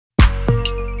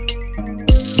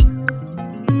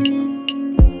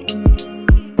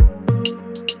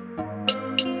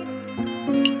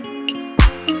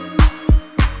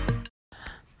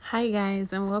Hi guys,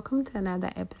 and welcome to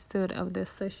another episode of the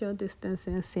social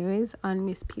distancing series on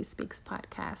Miss P Speaks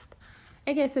podcast.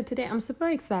 Okay, so today I'm super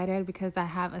excited because I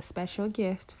have a special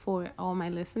gift for all my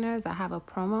listeners. I have a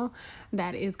promo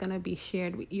that is going to be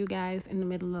shared with you guys in the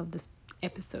middle of this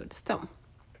episode. So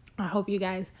I hope you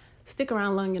guys stick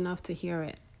around long enough to hear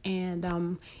it.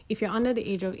 And if you're under the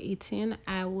age of 18,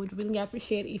 I would really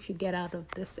appreciate if you get out of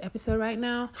this episode right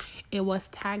now. It was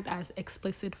tagged as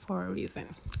explicit for a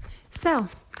reason. So,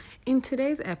 in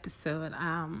today's episode,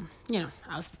 I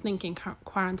was thinking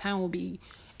quarantine will be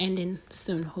ending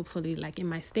soon, hopefully. Like in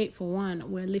my state, for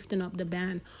one, we're lifting up the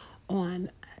ban on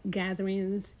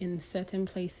gatherings in certain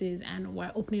places, and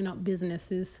we're opening up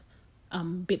businesses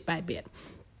bit by bit.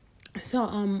 So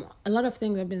a lot of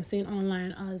things I've been seeing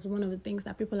online as one of the things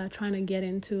that people are trying to get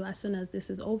into as soon as this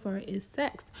is over is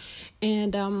sex.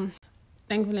 And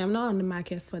thankfully I'm not on the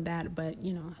market for that, but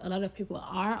a lot of people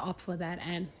are up for that,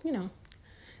 and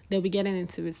they'll be getting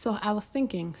into it. So I was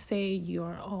thinking, say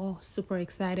you're all super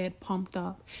excited, pumped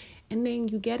up, and then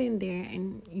you get in there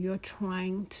and you're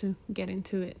trying to get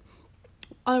into it.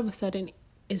 All of a sudden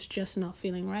it's just not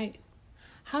feeling right.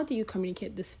 How do you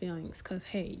communicate these feelings? Because,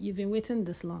 hey, you've been waiting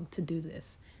this long to do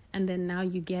this, and then now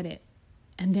you get it,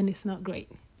 and then it's not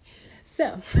great.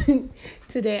 So,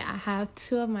 today I have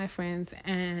two of my friends,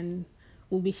 and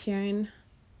we'll be sharing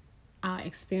our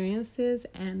experiences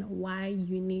and why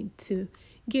you need to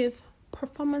give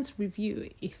performance review,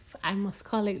 if I must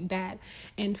call it that,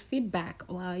 and feedback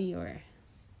while you're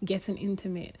getting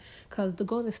intimate, because the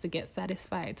goal is to get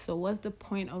satisfied. So what's the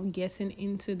point of getting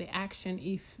into the action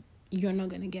if you're not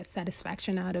going to get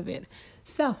satisfaction out of it?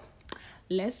 So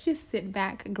let's just sit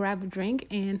back, grab a drink,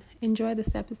 and enjoy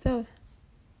this episode.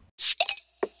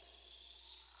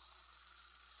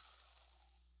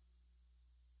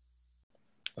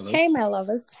 Hello? Hey, my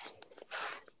lovers.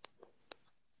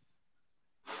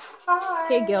 Hi.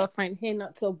 Hey, girlfriend. Hey,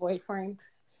 not so boyfriend.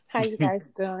 How you guys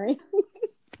doing?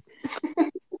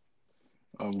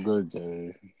 I'm good,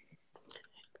 Jerry.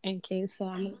 Okay, so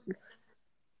I'm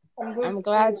I'm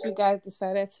glad you guys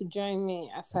decided to join me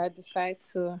as I decide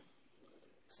to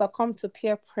succumb to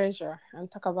peer pressure and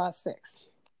talk about sex.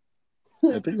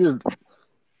 I think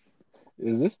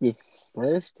is this the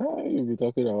first time you'll be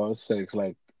talking about sex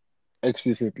like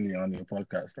explicitly on your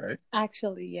podcast, right?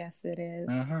 Actually, yes, it is.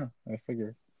 I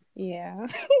figure. Yeah.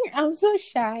 I'm so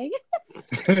shy.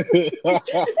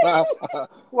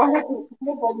 Why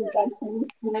nobody can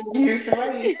you? So why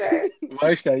are you shy?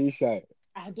 Why shy you shy?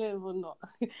 I don't even know.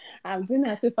 I'm doing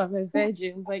as if I'm a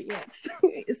virgin, but yes,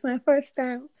 it's my first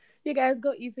time. You guys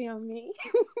go easy on me.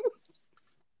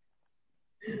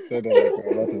 You said that like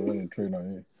I'm about to run a train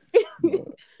on you. But,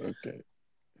 okay.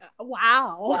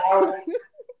 Wow. Wow.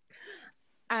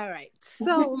 All right.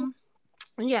 So,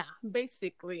 yeah,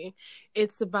 basically,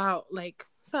 it's about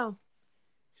so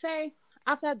say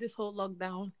after this whole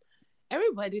lockdown,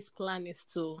 everybody's plan is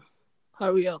to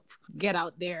hurry up, get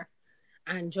out there,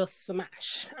 and just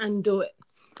smash and do it.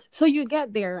 So you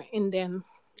get there, and then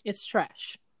it's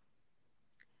trash.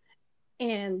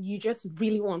 And you just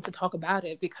really want to talk about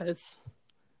it because,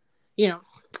 you know,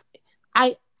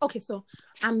 so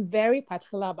I'm very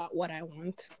particular about what I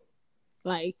want.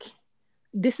 Like,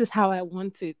 this is how I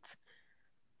want it.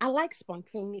 I like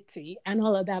spontaneity and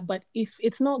all of that, but if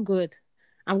it's not good,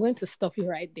 I'm going to stop you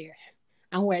right there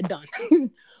and we're done.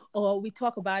 Or we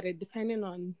talk about it depending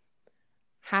on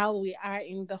how we are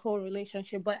in the whole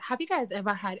relationship. But have you guys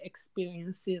ever had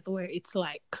experiences where it's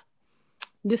like,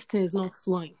 this thing is not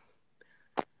flowing?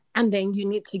 And then you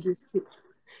need to give it.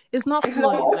 It's not It's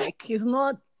flowing. not. Like, it's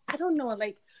not, I don't know.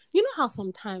 Like, you know how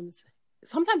sometimes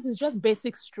it's just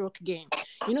basic stroke game.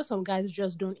 Some guys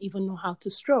just don't even know how to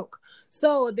stroke.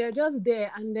 So they're just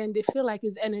there and then they feel like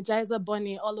it's Energizer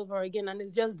Bunny all over again. And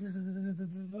it's just,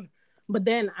 but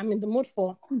then I'm in the mood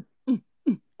for,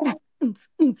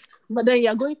 but then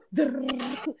you're going, so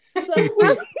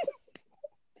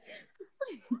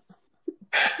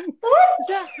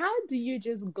how do you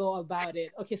just go about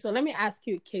it? Okay, so let me ask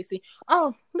you, Casey.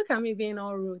 Oh, look at me being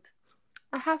all rude.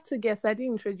 I have to guess. I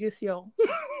didn't introduce y'all.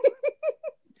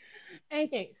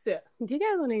 Okay, so do you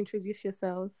guys want to introduce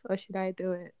yourselves, or should I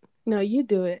do it? No, you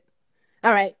do it.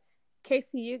 All right,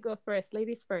 Casey, you go first.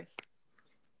 Ladies first.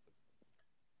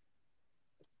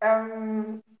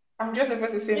 I'm just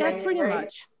supposed to say Yeah, my name, pretty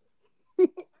right? much.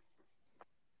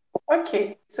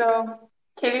 Okay. So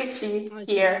Kelechi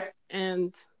Okay, here.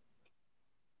 and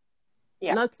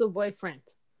Yeah. not so boyfriend.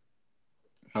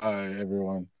 Hi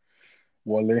everyone.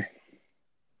 Wale.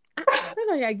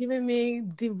 know you're giving me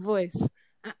deep voice.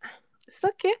 Uh, It's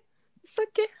okay. It's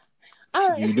okay. All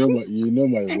right. You know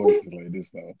my voice is like this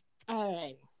now. All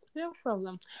right. No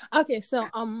problem. Okay, so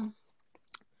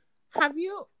have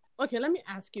you okay, let me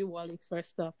ask you, Wally,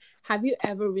 first off. Have you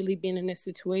ever really been in a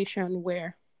situation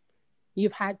where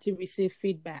you've had to receive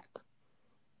feedback?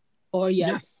 Or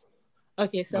yeah. Yes,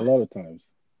 Okay, a so lot of times.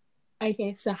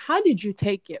 how did you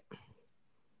take it?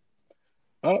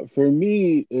 For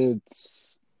me,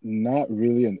 it's not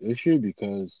really an issue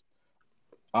because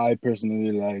I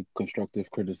personally like constructive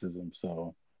criticism.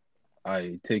 So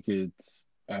I take it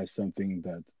as something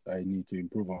that I need to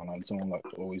improve on. I'm someone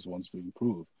that always wants to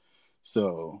improve.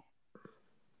 So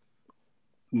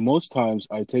most times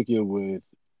I take it with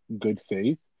good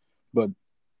faith, but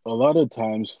a lot of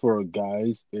times for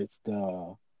guys, it's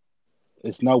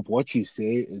not what you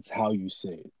say, it's how you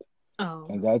say it. Oh.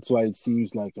 And that's why it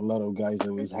seems like a lot of guys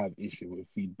always have issue with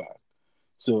feedback.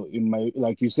 So it might,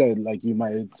 like you said, like you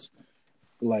might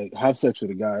like have sex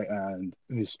with a guy and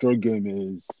his stroke game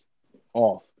is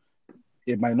off.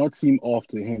 It might not seem off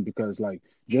to him because like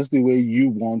just the way you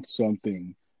want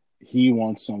something, he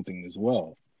wants something as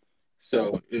well.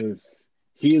 So if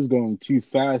he is going too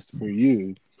fast for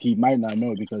you, he might not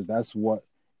know because that's what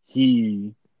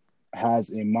he has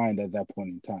in mind at that point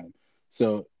in time.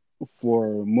 So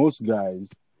for most guys,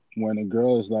 when a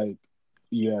girl is like,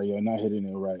 "Yeah, you're not hitting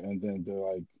it right," and then they're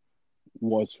like,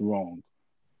 "What's wrong?"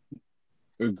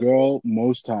 A girl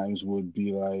most times would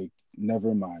be like,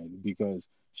 "Never mind," because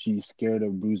she's scared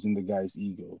of bruising the guy's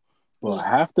ego. But Yeah.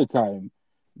 half the time,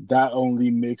 that only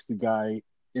makes the guy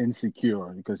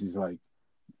insecure because he's like,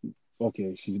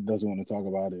 okay, she doesn't want to talk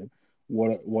about it.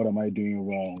 What am I doing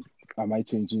wrong? Am I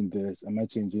changing this? Am I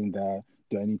changing that?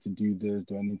 Do I need to do this?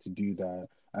 Do I need to do that?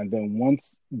 And then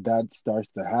once that starts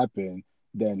to happen,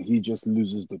 then he just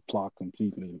loses the plot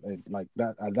completely. Like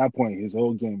that at that point, his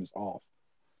whole game is off.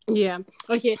 Yeah.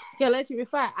 Okay. Okay, let you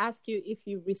before I ask you if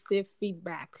you receive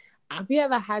feedback. Have you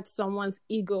ever had someone's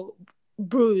ego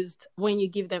bruised when you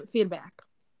give them feedback?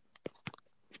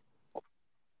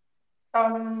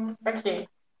 Okay.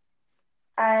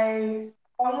 I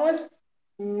almost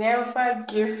never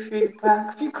give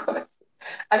feedback because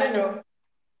I don't know.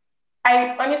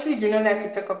 I honestly do not like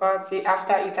to talk about it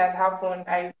after it has happened.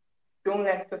 I don't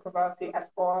like to talk about it at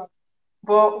all.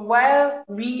 But while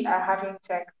we are having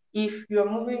sex, if you're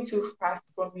moving too fast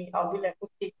for me, I'll be like,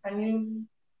 okay, can you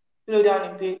slow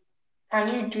down a bit?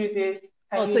 Can you do this?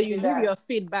 Oh, Can so you you do give that? your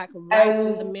feedback I right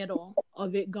in the will, middle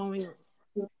of it going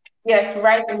on. yes,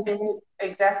 right in the middle,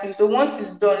 exactly. So once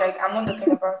it's done, like I'm not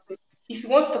talking about it. If you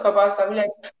want to talk about it, I'll be like,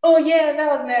 oh yeah, that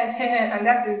was nice, and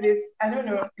that is it. I don't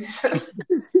know. It's just,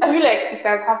 I feel like it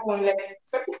has happened. Like,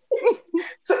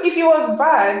 so if it was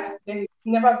bad, then it's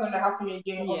never gonna happen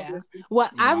again, Yeah. obviously. Well,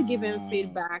 I've given Nah.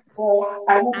 feedback Or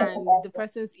I won't talk and about the it.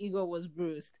 person's ego was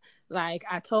bruised. Like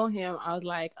I told him, I was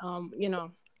like,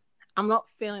 I'm not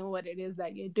feeling what it is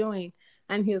that you're doing.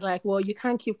 And he's like, well, you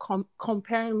can't keep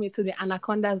comparing me to the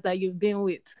anacondas that you've been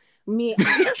with. Me. And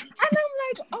I'm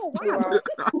like, oh, wow.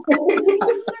 Wow. I'm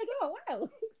like, oh, wow.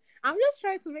 I'm just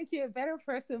trying to make you a better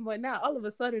person, but now all of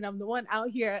a sudden I'm the one out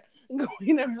here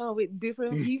going around with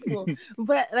different people.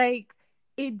 But like,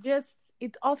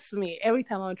 it offs me every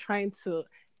time I'm trying to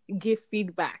give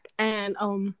feedback. And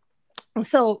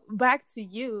so back to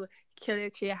you,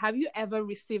 Kelechi, have you ever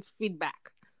received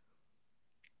feedback?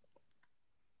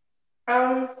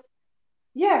 Um,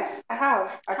 yes, I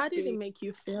have How did it actually. make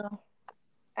you feel?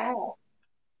 I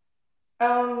have.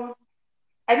 Um,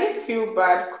 I didn't feel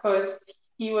bad because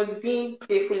he was being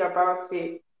playful about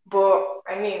it. But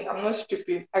I mean, I'm not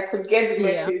stupid. I could get the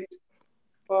Yeah. message,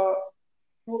 but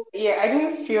yeah, I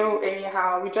didn't feel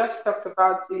anyhow. We just talked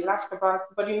about it, laughed about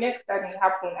it. But the next time it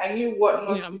happened, I knew what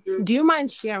not Yeah. to do. Do you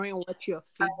mind sharing what your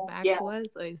feedback Yeah, was,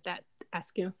 or is that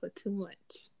asking for too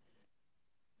much?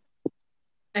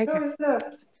 no, Okay. it's not.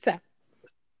 So,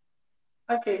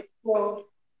 Okay, well,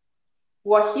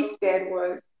 what he said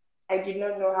was, I did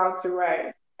not know how to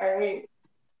write. I mean,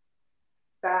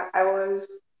 that I was,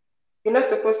 you're not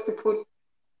supposed to put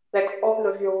like all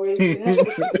of your weight. You're not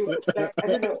supposed to put like I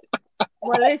don't know.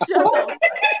 well, let's shut up.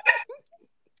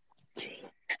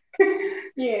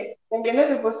 Yeah, like you're not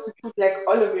supposed to put like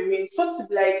all of your weight. You're supposed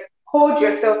to like hold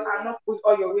yourself and not put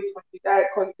all your weight on the guy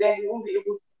because then you won't be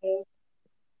able to move.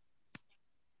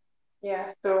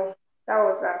 Yeah, so that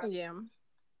was that. Yeah.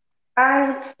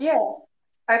 And yeah,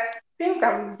 I think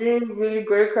I'm doing really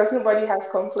good because nobody has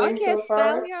complained Okay, so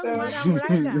far. Stallion, So Madam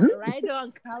Rider. Ride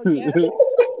on, cowgirl.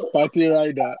 Party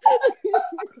rider.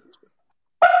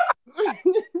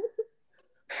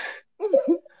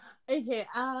 Okay,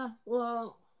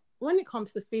 well, when it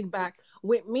comes to feedback,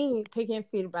 with me taking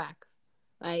feedback,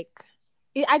 like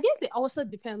I guess it also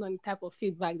depends on the type of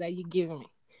feedback that you give me.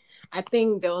 I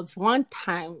think there was one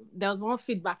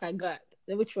feedback I got,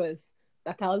 which was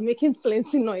that I was making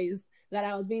plenty noise, that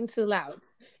I was being too loud.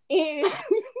 And, and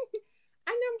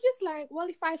I'm just like, well,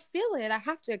 if I feel it, I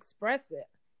have to express it.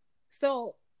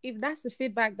 So if that's the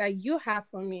feedback that you have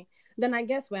for me, then I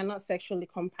guess we're not sexually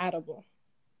compatible.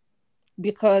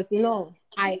 Because no,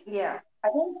 I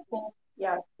don't think,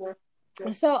 yeah, sure,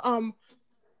 sure. so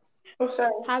Oh,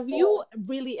 sorry. have you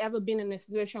really ever been in a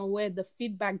situation where the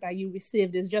feedback that you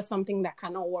received is just something that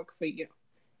cannot work for you?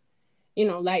 You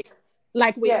know, like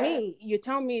with Yes. me, you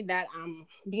tell me that I'm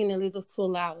being a little too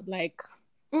loud. Like,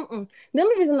 the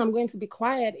only reason I'm going to be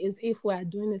quiet is if we're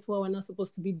doing it where we're not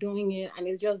supposed to be doing it, and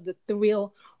it's just the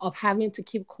thrill of having to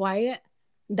keep quiet.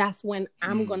 That's when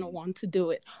I'm gonna want to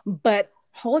do it. But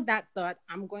hold that thought.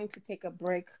 I'm going to take a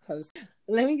break because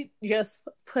let me just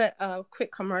put a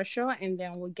quick commercial, and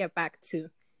then we'll get back to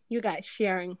you guys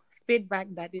sharing feedback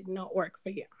that did not work for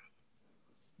you.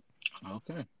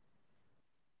 Okay.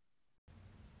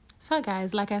 So,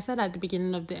 guys, like I said at the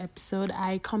beginning of the episode,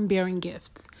 I come bearing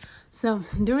gifts. So,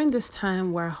 during this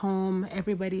time, we're home,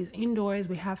 everybody's indoors,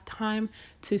 we have time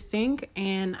to think,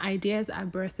 and ideas are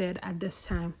birthed at this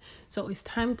time. So, it's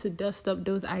time to dust up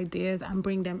those ideas and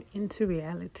bring them into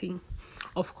reality.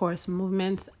 Of course,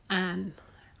 movements and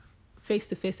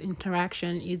face-to-face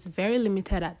interaction is very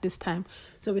limited at this time,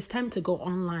 so it's time to go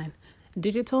online.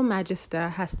 Digital Magister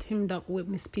has teamed up with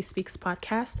Miss P Speaks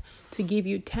podcast to give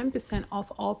you 10%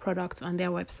 off all products on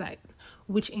their website,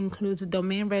 which includes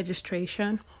domain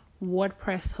registration,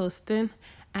 WordPress hosting,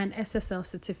 and SSL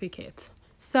certificates.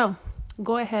 So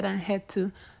go ahead and head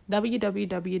to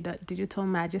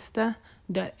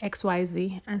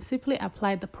www.digitalmagister.xyz and simply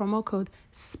apply the promo code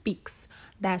SPEAKS,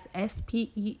 that's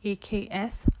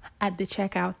SPEAKS, at the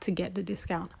checkout to get the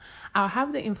discount. I'll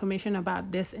have the information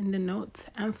about this in the notes,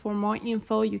 and for more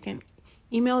info, you can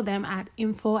email them at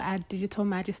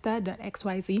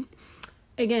info@digitalmagister.xyz.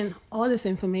 Again, all this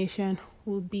information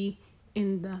will be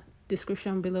in the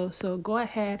description below. So go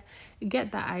ahead,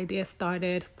 get that idea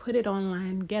started, put it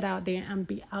online, get out there and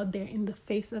be out there in the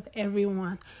face of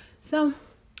everyone. So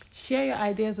share your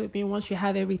ideas with me once you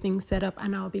have everything set up,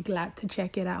 and I'll be glad to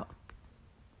check it out.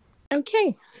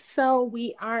 Okay, so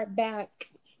we are back,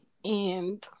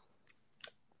 and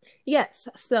yes,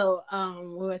 so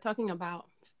we were talking about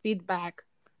feedback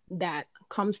that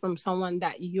comes from someone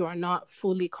that you are not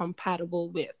fully compatible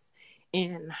with,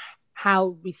 and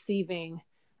how receiving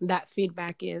that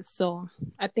feedback is. So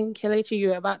I think, Kelechi,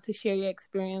 you're about to share your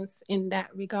experience in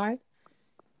that regard.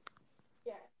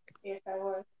 Yeah. Yes, I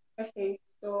was. Okay,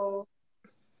 so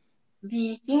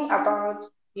the thing about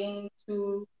being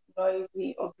too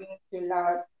noisy or being too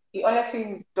loud, it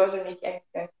honestly doesn't make any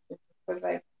sense to me, because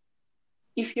like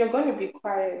if you're going to be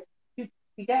quiet, the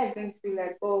guy is going to feel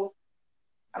like, oh,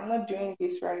 I'm not doing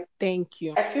this right. Thank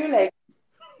you. I feel like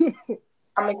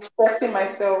I'm expressing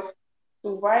myself.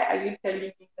 So why are you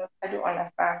telling me that? I don't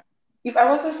understand. If I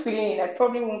wasn't feeling it, I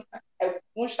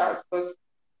won't shout, because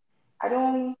I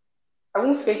don't I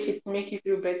won't fake it to make you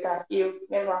feel better. You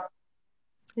never.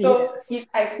 So Yes. if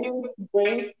I feel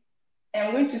great,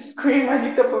 I'm going to scream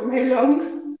at the top of my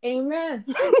lungs. Amen.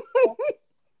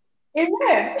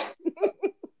 Amen.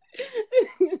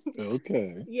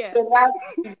 Okay. Yes. So that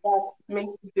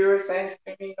makes zero sense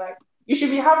to me. Like, you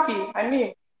should be happy. I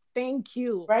mean, Thank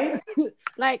you. right?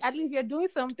 Like, at least you're doing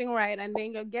something right, and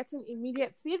then you're getting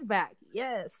immediate feedback.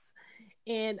 Yes.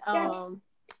 And Yeah.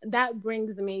 that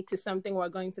brings me to something we're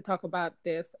going to talk about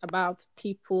about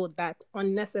people that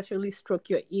unnecessarily stroke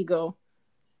your ego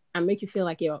and make you feel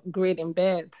like you're great in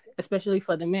bed, especially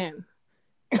for the men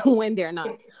when they're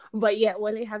not. But yeah,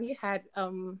 Wale, have you had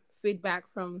feedback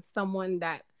from someone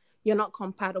that you're not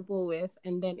compatible with,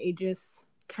 and then it just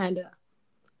kind of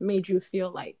made you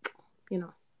feel like, you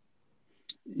know?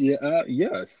 Yeah.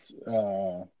 Yes.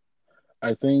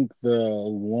 I think the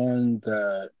one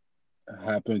that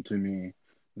happened to me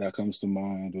that comes to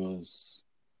mind was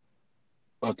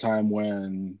a time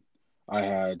when I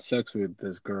had sex with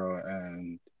this girl,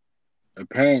 and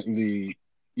apparently,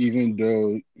 even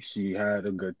though she had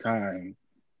a good time,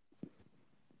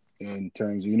 in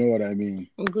terms, you know what I mean.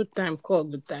 Good time, call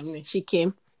good time. She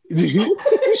came. It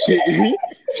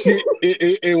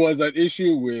was an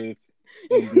issue with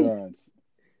endurance.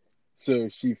 So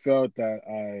she felt that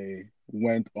I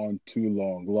went on too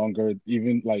long, longer,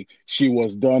 even like she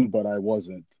was done, but I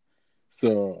wasn't.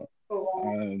 So, Oh,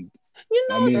 wow. and You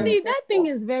I know, Very mean, see, that thing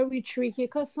stressful. is very tricky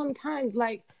because sometimes,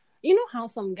 like, You know how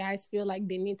some guys feel like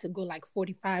they need to go like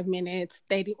 45 minutes,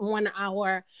 1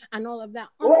 hour, and all of that.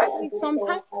 What Honestly, is it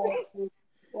sometimes so hard? You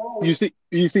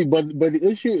Wow. see, but the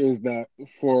issue is that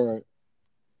for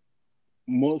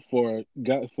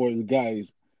the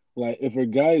guys, like if a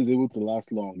guy is able to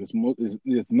last long, it's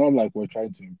not like we're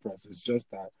trying to impress. It's just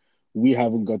that we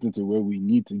haven't gotten to where we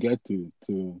need to get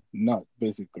to not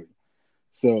basically.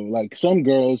 So like some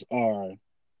girls are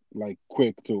like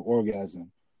quick to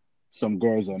orgasm, some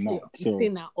girls are not. you see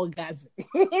So now orgasm.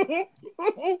 That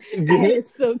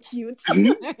is so cute.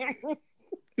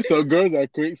 so girls are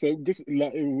quick. So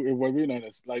like, if we're being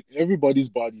honest, like everybody's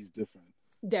body is different.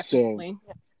 So Definitely.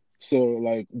 So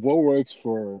like what works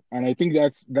for, and I think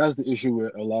that's the issue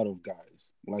with a lot of guys.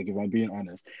 Like if I'm being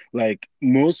honest, like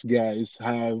most guys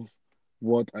have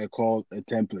what I call a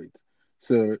template.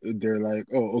 So they're like,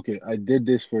 oh, okay, I did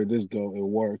this for this girl, it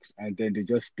works, and then they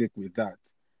just stick with that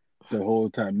the whole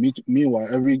time. Meanwhile,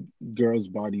 every girl's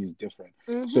body is different.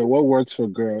 Mm-hmm. So what works for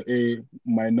girl A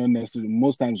might not necessarily,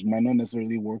 most times might not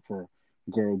necessarily work for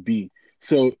girl B.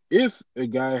 So if a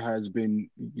guy has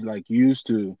been like used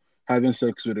to having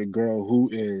sex with a girl who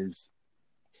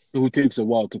takes a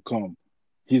while to come,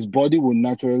 his body will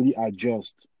naturally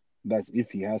adjust. That's if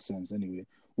he has sense anyway.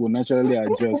 Will naturally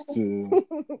adjust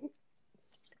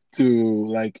to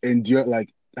like endure,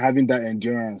 like having that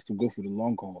endurance to go for the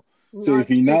long haul. So if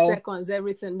Not he 2 now seconds,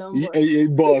 everything done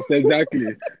bust. boss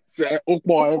exactly, so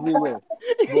Okpa everywhere,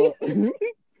 but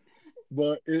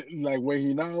but like when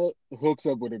he now hooks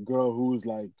up with a girl who's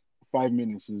like 5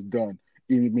 minutes is done,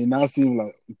 it may now seem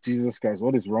like Jesus Christ,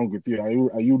 what is wrong with you? Are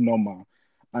you normal?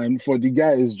 And for the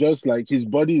guy, it's just like his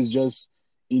body is just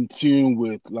in tune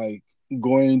with like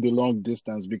going the long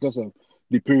distance because of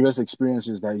the previous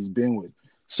experiences that he's been with.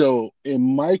 So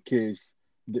in my case,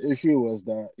 the issue was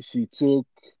that she took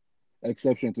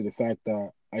exception to the fact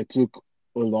that I took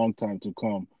a long time to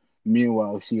come.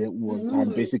 Meanwhile, she had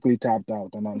Mm. basically tapped out,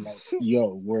 and I'm like,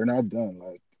 "Yo, we're not done."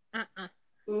 Like, Uh-uh.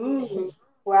 Ooh.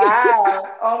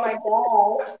 Wow. Oh my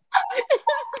God.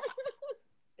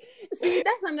 See,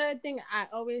 that's another thing I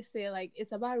always say. Like,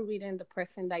 it's about reading the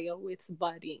person that you're with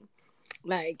body.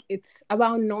 Like, it's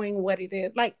about knowing what it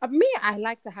is. Like, me, I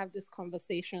like to have these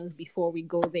conversations before we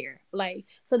go there. Like,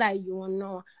 so that you will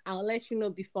know. I'll let you know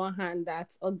beforehand that,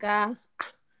 Oga,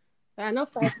 I'm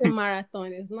not fighting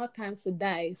marathon. It's not time to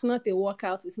die. It's not a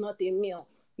workout. It's not a meal.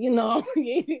 You know,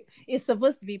 it's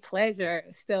supposed to be pleasure.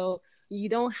 So you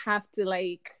don't have to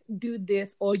like do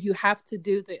this or you have to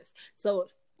do this. So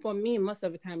for me, most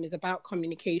of the time, it's about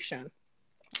communication.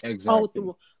 How exactly.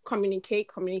 to communicate,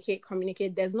 communicate,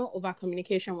 communicate. There's no over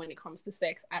communication when it comes to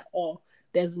sex at all.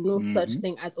 There's no such Hmm.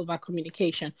 thing as over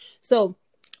communication. So,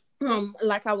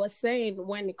 like I was saying,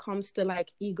 when it comes to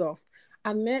like ego,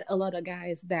 I met a lot of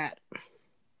guys that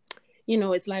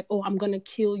it's like, oh, I'm gonna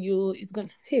kill you. It's gonna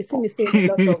hey, see me saying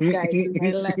a lot of guys in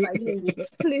my life. I mean,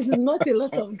 please, not a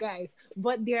lot of guys,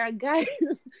 but there are guys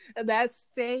that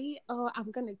say, oh, I'm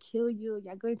gonna kill you.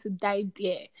 You're going to die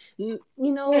there. Hmm.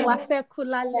 Wafe Oh my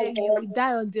kulale, you will God.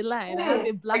 die on the line. I have Hmm. a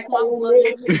I black man can blood in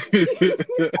relate.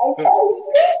 me. I can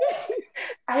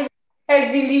I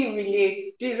heavily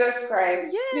relate. Jesus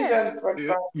Christ. Yeah. Jesus brought you,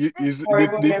 back you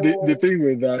horrible the memories. thing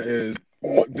with that is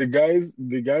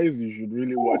the guys you should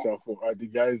really watch out for are the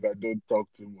guys that don't talk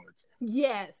too much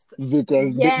Yes.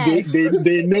 because Yes.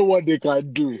 they know what they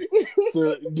can do.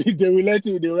 So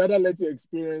they rather let you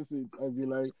experience it and be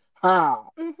like, ha.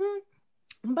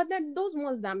 But then those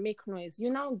ones that make noise, you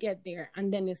now get there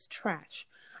and then it's trash.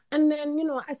 And then,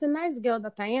 as a nice girl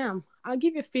that I am, I'll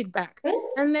give you feedback. Hmm?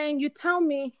 And then you tell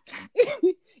me,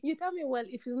 well,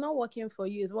 if it's not working for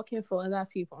you, it's working for other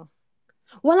people.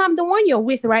 Well, I'm the one you're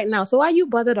with right now. So why are you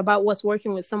bothered about what's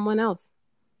working with someone else?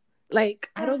 Like,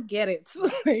 I don't get it.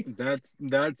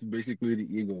 That's basically the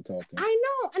ego talking. I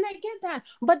know, and I get that,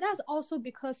 but that's also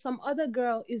because some other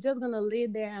girl is just gonna lay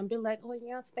there and be like, "Oh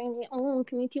yeah, Spanish, oh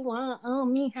konnichiwa, oh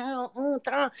me how, oh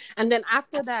ta," and then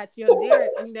after that you're there,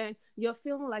 and then you're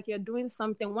feeling like you're doing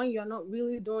something when you're not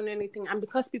really doing anything, and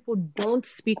because people don't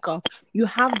speak up, you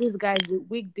have these guys with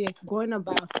weak dick going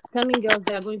about telling girls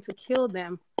they are going to kill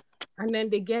them, and then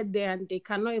they get there and they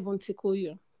cannot even tickle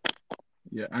you.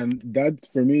 Yeah, and that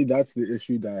for me, that's the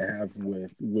issue that I have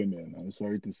with women. I'm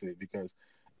sorry to say, because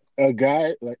a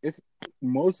guy like if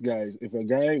a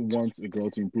guy wants a girl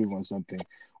to improve on something,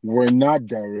 we're not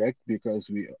direct because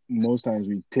we most times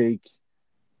we take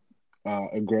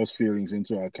a girl's feelings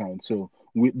into account. So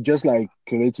we just like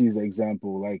Kelechi's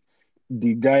example, like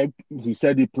the guy he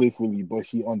said it playfully, but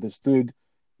she understood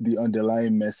the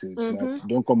underlying message that Mm-hmm.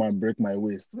 don't come and break my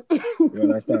waist. You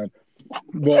understand?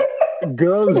 But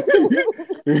girls,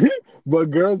 but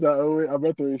girls are always. I'm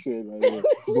not throwing shade, by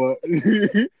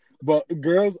the way, but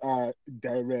girls are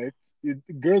direct.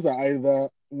 Girls are either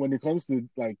when it comes to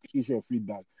like issue of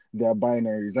feedback, they're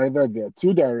binaries. Either they're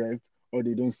too direct or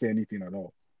they don't say anything at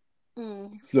all.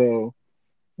 Mm. So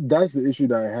that's the issue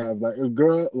that I have. Like a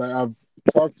girl, like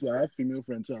I have female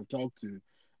friends who I've talked to,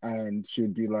 and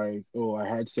she'd be like, "Oh, I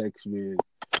had sex with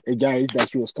a guy that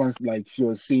she was like she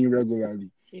was seeing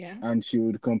regularly," Yeah. and she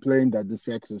would complain that the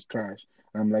sex was trash.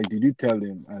 And I'm like, "Did you tell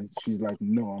him?" And she's like,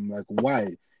 "No." I'm like,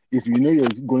 "Why? If you know you're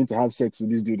going to have sex with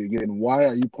this dude again, why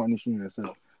are you punishing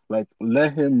yourself? Like,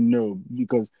 let him know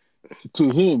because to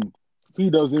him, he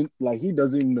doesn't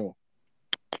know.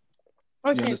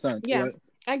 You Okay. understand? Yeah. Like,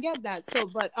 I get that. So,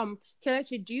 but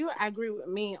Kelechi, do you agree with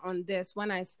me on this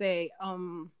when I say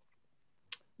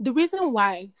the reason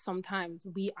why sometimes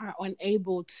we are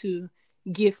unable to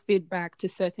give feedback to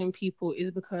certain people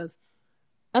is because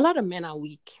a lot of men are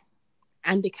weak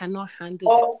and they cannot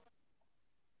handle it. Oh,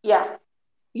 yeah, I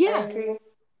Yeah. agree.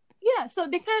 Yeah, so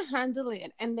they can't handle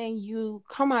it. And then you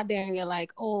come out there and you're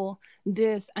like, oh,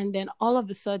 this. And then all of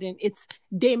a sudden,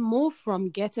 they move from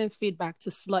getting feedback to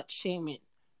slut shaming.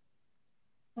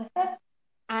 Mhm.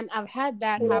 And I've had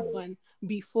that mm, happen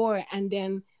before. And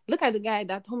then look at the guy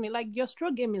that told me, like, your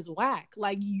stroke game is whack.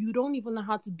 Like, you don't even know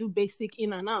how to do basic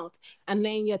in and out. And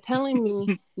then you're telling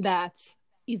me that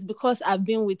it's because I've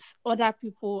been with other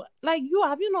people. Like,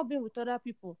 have you not been with other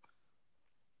people?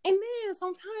 And then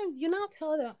sometimes you now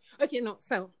tell them, okay, no,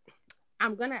 so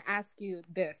I'm going to ask you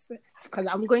this because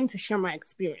I'm going to share my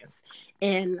experience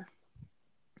and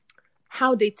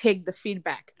how they take the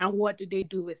feedback and what do they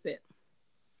do with it.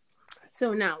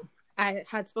 So now I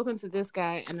had spoken to this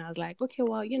guy and I was like, okay,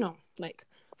 well, like,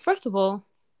 first of all,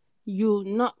 you're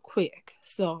not quick.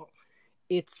 So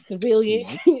it's really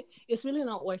nope. it's really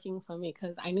not working for me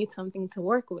because I need something to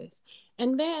work with.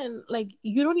 And then like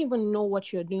you don't even know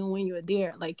what you're doing when you're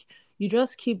there. Like you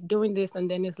just keep doing this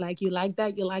and then it's like you like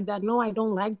that. No, I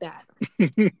don't like that.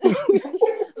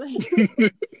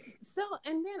 Like, so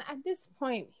and then at this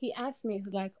point he asked me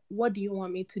like, what do you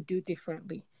want me to do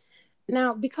differently?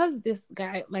 Now, because this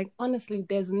guy, like, honestly,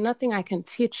 there's nothing I can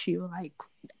teach you. Like,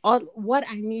 all what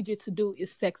I need you to do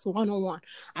is sex 101.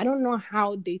 I don't know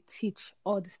how they teach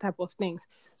all this type of things.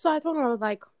 So I told him, I was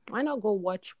like, why not go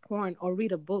watch porn or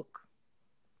read a book?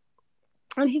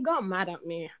 And he got mad at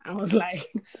me. I was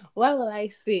like, why would I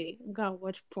say go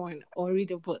watch porn or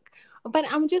read a book? But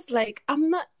I'm just like, I'm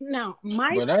not now.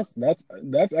 My But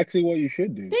that's actually what you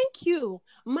should do. Thank you.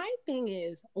 My thing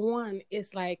is, one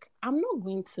is like, I'm not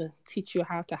going to teach you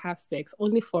how to have sex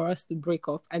only for us to break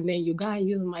up and then you go and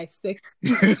use my sex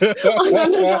on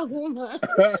another woman.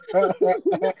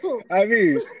 No. I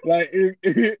mean, like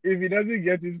if he doesn't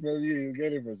get it from you, he'll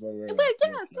get it from somewhere But else.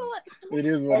 yeah, so It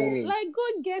is what it is. like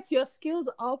go get your skills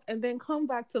up and then come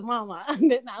back to mama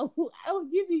and then I will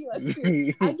give you your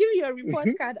tip. I'll give you a report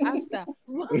card after.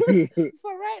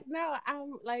 For right now,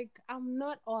 I'm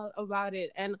not all about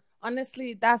it. And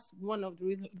honestly, that's one of the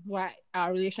reasons why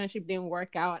our relationship didn't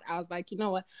work out. I was like, you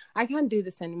know what? I can't do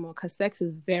this anymore because sex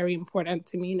is very important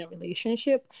to me in a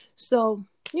relationship. So,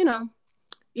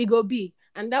 it go be.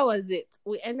 And that was it.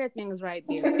 We ended things right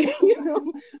there.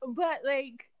 But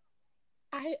like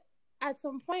I at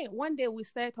some point one day we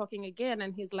started talking again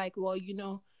and he's like, well,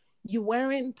 you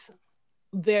weren't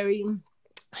very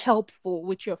helpful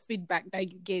with your feedback that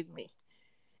you gave me.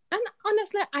 And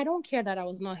honestly, I don't care that I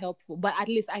was not helpful, but at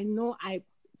least I know I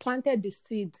planted the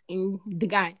seeds in the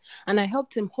guy and I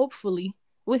helped him hopefully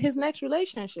with his next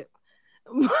relationship.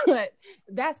 But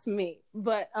that's me.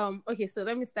 But okay, so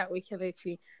let me start with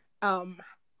Kelechi. Um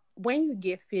when you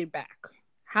give feedback,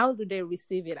 how do they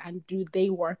receive it and do they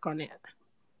work on it?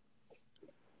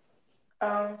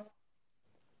 Um,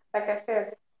 like I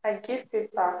said, I give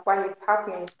feedback while it's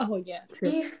happening. Oh yeah, true.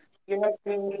 If you're not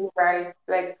doing it right,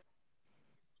 like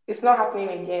it's not happening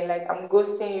again. Like I'm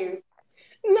ghosting you.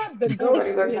 Not the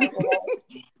Nobody got ghosting. time for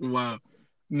that. Wow.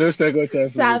 No second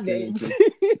chance for you, Savage. Kelechi.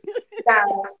 Nah,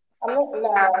 I'm not.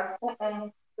 Nah.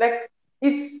 Mm-mm. Like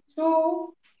it's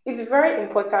too. It's very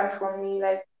important for me.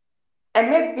 Like I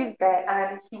met this guy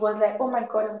and he was like, "Oh my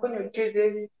God, I'm gonna do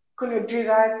this, gonna do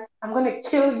that. I'm gonna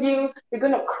kill you. You're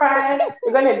gonna cry.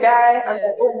 You're gonna die." I'm Yeah.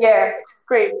 like, "Oh yeah,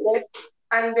 great."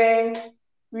 And then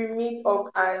we meet up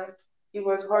and it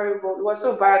was horrible. It was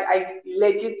so bad. I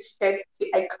legit shed.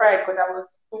 I cried because I was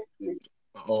so pissed.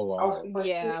 Oh I was wow.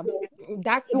 Yeah. frustrated.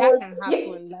 That It that was can yeah,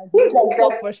 happen. Like things you'll be like so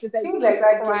that. frustrated, you Things want like to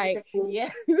that get cry. to me.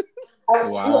 Yeah.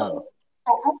 Wow.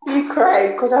 I actually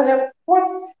cried because I was like,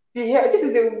 "What the hell? This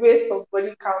is a waste of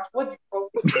body count. What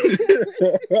the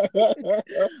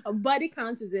fuck?" A body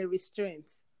count is a restraint.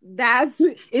 Like,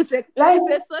 it's a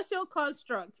social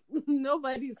construct.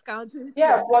 Nobody's counting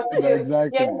yeah, shit. but yeah,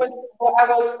 Exactly. but I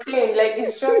was playing. Like,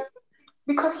 it's just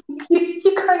because he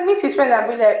can meet his friend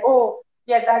and be like, oh,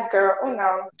 yeah, that girl. Oh,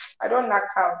 no, I don't knock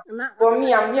count. But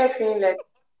me, I'm here feeling like,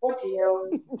 what the hell?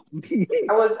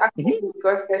 I was actually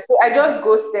disgusted. So I just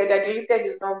ghosted. I deleted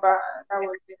his number, and that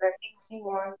was it. Like, see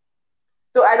one.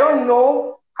 So I don't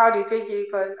know how they take it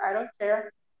because I don't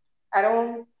care. I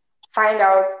don't find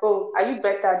out, oh, are you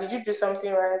better? Did you do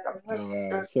something right? I'm not Oh,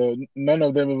 wow. just, So none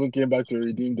of them even came back to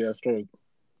redeem their stroke.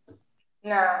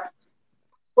 nah.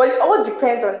 But it all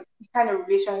depends on the kind of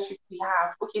relationship we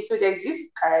have. Okay, so there's this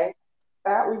guy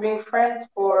that we've been friends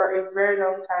for a very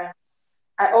long time.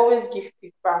 I always give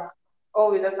feedback,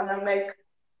 always. And I'm like,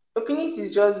 your penis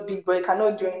is just big, but it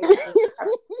cannot do anything.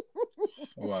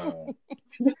 Wow.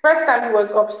 The first time he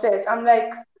was upset, I'm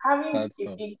like, having Sad a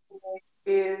stuff. big penis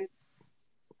is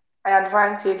an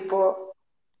advantage, but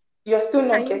you're still Can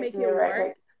not you make getting it it right. work?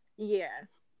 Like, Yeah.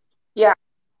 yeah.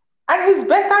 And he's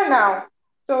better now.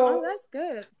 Oh, So, that's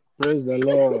good. Praise the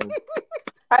Lord.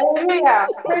 hallelujah.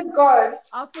 Praise God.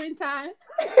 Offering time.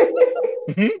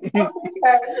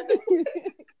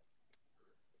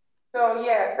 So,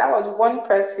 yeah, that was one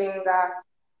person that,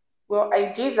 well,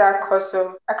 I did that because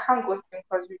of, I can't go him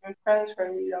because we've been friends for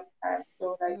a really long time.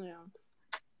 So, like, Yeah.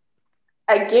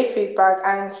 I gave feedback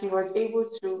and he was able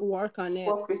to Work on it,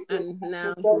 work with it and and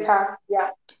now he's he's. better. Yeah,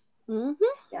 Mm-hmm.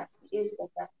 yeah, he is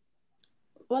better.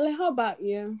 Well, how about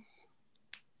you?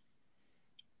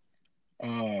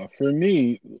 For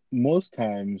me, most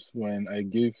times when I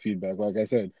give feedback, like I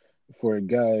said, for a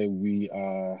guy, we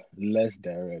are less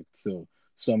direct. So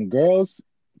some girls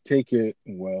take it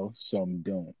well, some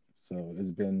don't. So it's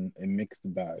been a mixed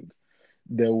bag.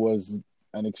 There was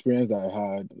an experience that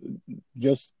I had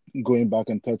just going back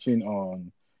and touching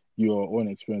on your own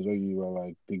experience where you were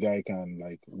like the guy can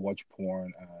like watch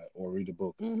porn or read a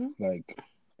book. Mm-hmm. Like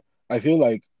I feel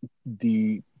like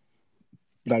the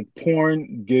like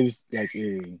porn gives like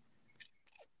a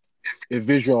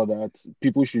visual that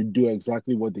people should do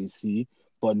exactly what they see,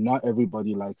 but not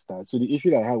everybody likes that. So the issue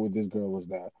that I had with this girl was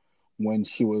that when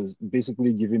she was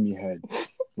basically giving me head,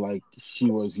 like she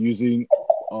was using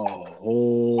a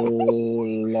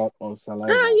whole lot of Ah,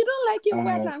 saliva. you don't like it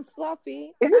wet And and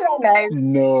sloppy. Isn't that Ah, nice?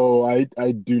 no,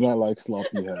 I do not like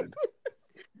sloppy head.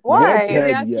 Wet Why?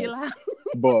 head, serial killer. yes,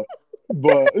 but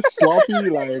sloppy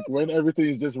like when everything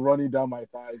is just running down my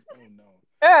thighs. Oh no,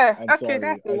 I'm Okay, sorry.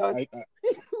 that's a lot.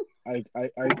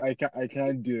 I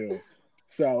can't do.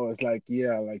 So I was like,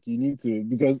 yeah, like you need to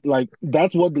because like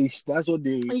that's what they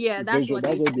Yeah, that's visual what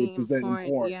that's they what they see in present in porn.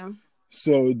 porn. Yeah.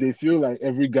 So they feel like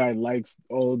every guy likes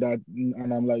all that,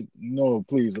 and I'm like, no,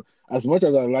 please. As much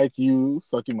as I like you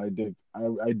sucking my dick,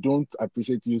 I don't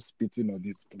appreciate you spitting on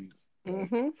this, please. Like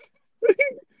Mm-hmm.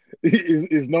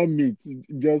 it's not meat,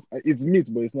 just it's meat,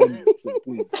 but it's not meat. So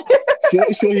please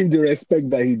show him the respect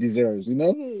that he deserves, you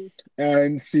know. Mm-hmm.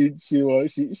 And she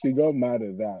got mad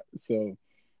at that. So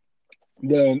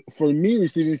then for me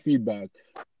receiving feedback,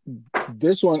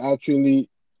 this one actually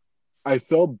I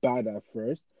felt bad at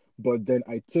first, but then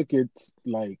I took it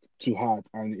like to heart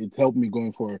and it helped me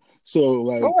going forward. So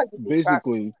What like was the feedback?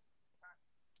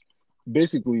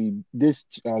 basically this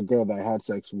girl that I had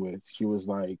sex with, she was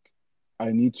like,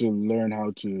 I need to learn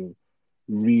how to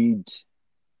read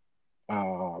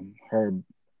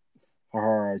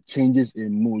her changes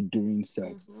in mood during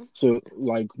sex. Mm-hmm. So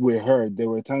like with her, there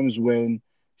were times when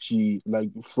she like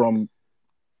from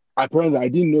apparently I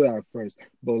didn't know that at first,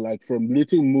 but like from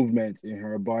little movements in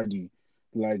her body,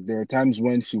 like there are times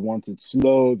when she wants it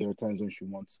slow, there are times when she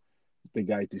wants the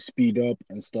guy to speed up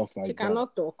and stuff She like that.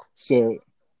 cannot talk. So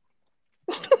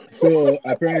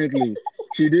apparently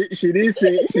she didn't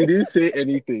say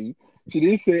anything. She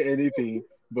didn't say anything,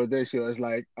 but then she was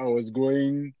like, I was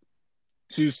going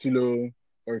too slow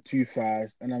or too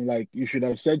fast. And I'm like, you should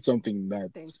have said something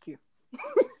that Thank you.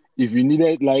 if you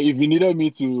needed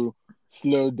me to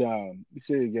slow down,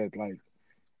 say you get like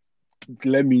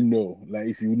let me know. Like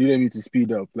if you needed me to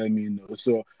speed up, let me know.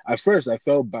 So at first I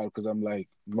felt bad because I'm like,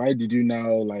 why did you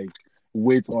now like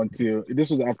wait until this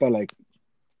was after like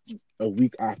a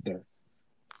week after.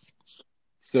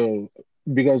 So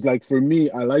because like for me,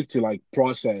 I like to like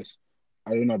process.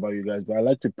 I don't know about you guys, but I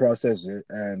like to process it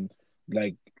and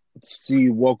like see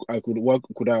what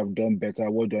could I have done better,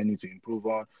 what do I need to improve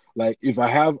on. Like if I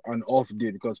have an off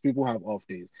day, because people have off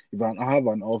days. If I have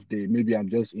an off day, maybe I'm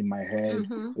just in my head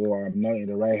Mm-hmm. or I'm not in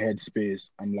the right headspace.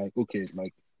 I'm like, okay,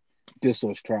 like this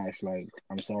was trash. Like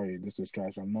I'm sorry, this is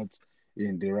trash. I'm not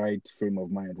in the right frame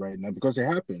of mind right now, because it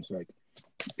happens. Like,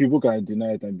 people can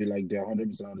deny it and be like they're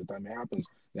 100% of the time. It happens.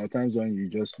 There are times when you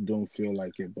just don't feel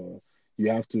like it, but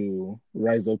you have to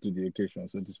rise up to the occasion,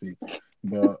 so to speak.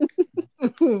 But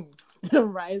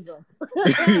Rise up.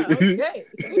 Okay.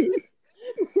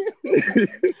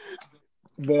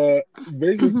 but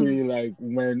basically, like,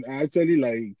 when I actually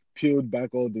like peeled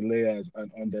back all the layers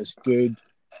and understood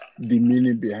the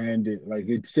meaning behind it, like,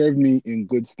 it served me in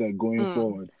good stead going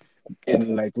forward,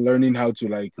 in like learning how to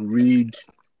like read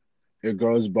a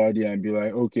girl's body and be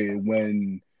like, okay,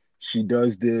 when she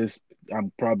does this,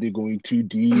 I'm probably going too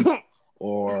deep,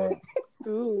 or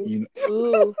Ooh, you know,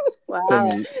 ooh, tell wow,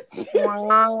 me.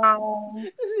 wow.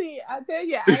 See, I tell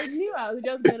you, I knew I was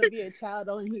just gonna be a child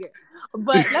on here.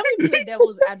 But let me play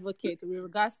devil's advocate with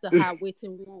regards to her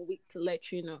waiting 1 week to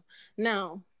let you know.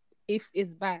 Now, if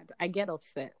it's bad, I get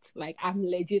upset. Like, I'm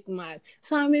legit mad.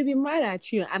 So I may be mad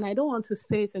at you, and I don't want to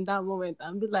say it in that moment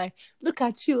and be like, look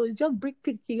at you, it's just brick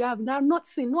picture you have now, not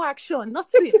seen, no action,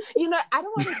 nothing. I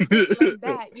don't want to say it like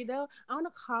that, I want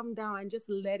to calm down and just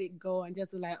let it go and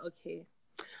just be like, okay,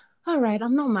 all right,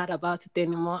 I'm not mad about it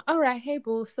anymore. All right, hey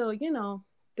boo, so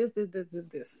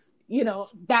this.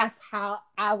 That's how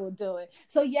I will do it.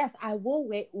 So yes, I will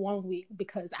wait 1 week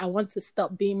because I want to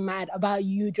stop being mad about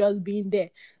you just being there,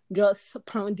 just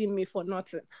pounding me for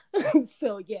nothing.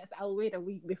 So yes, I'll wait a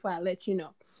week before I let you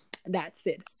know. That's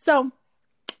it. So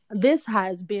this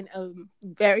has been a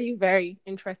very, very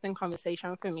interesting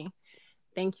conversation for me.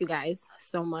 Thank you guys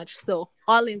so much. So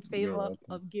all in You're favor welcome.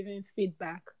 of giving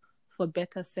feedback for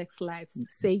better sex lives,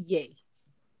 say yay.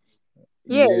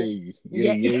 Yay, Yay,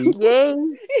 yay, Yeah. yay, yay,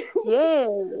 yay.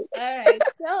 All right.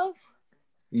 So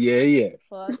yeah.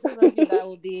 for those of you that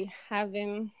will be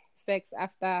having sex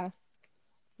after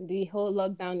the whole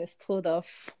lockdown is pulled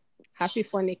off, happy Well,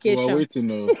 fornication. wait to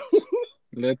know.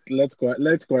 Let's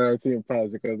quarantine pass,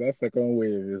 because that second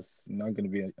wave is not going to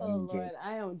be Oh any joke. Lord,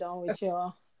 I am done with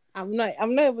y'all. I'm not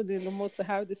even in the mood to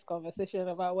have this conversation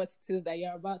about what it is that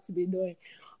you're about to be doing.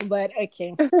 But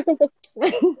okay.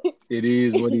 It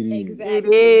is what it is. It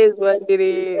Exactly. is what it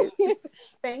is.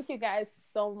 Thank you guys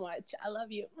so much. I love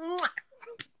you. Mwah.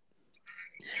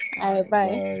 All All right, right, bye.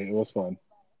 bye. It was fun.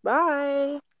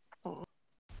 Bye.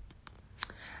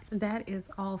 That is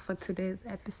all for today's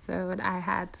episode. I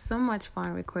had so much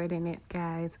fun recording it,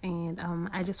 guys, and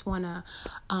I just wanna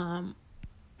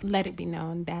let it be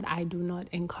known that I do not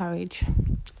encourage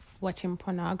watching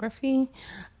pornography.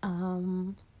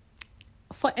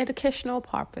 For educational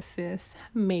purposes,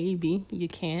 maybe you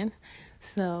can.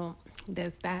 So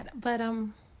there's that. But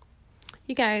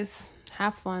you guys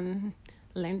have fun.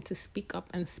 Learn to speak up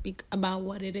and speak about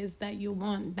what it is that you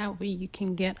want. That way you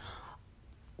can get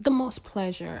the most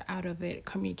pleasure out of it.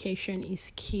 Communication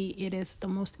is key. It is the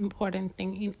most important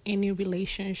thing in any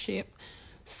relationship.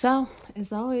 So,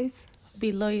 as always,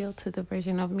 be loyal to the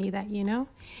version of me that you know,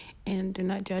 and do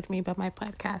not judge me by my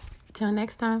podcast. Till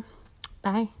next time,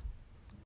 bye.